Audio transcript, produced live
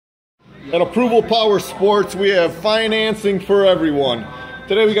At Approval Power Sports, we have financing for everyone.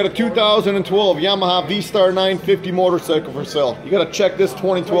 Today we got a 2012 Yamaha VStar 950 motorcycle for sale. You got to check this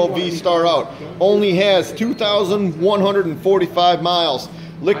 2012 VStar out. Only has 2,145 miles.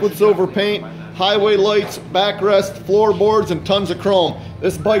 Liquid silver paint, highway lights, backrest, floorboards, and tons of chrome.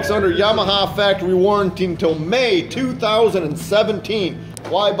 This bike's under Yamaha factory warranty until May 2017.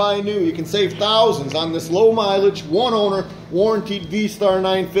 Why buy new? You can save thousands on this low mileage, one owner, warranted VStar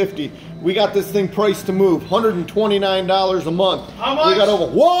 950. We got this thing priced to move, $129 a month. How much? We got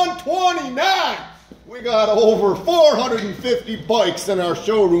over $129. We got over 450 bikes in our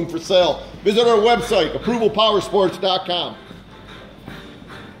showroom for sale. Visit our website, approvalpowersports.com.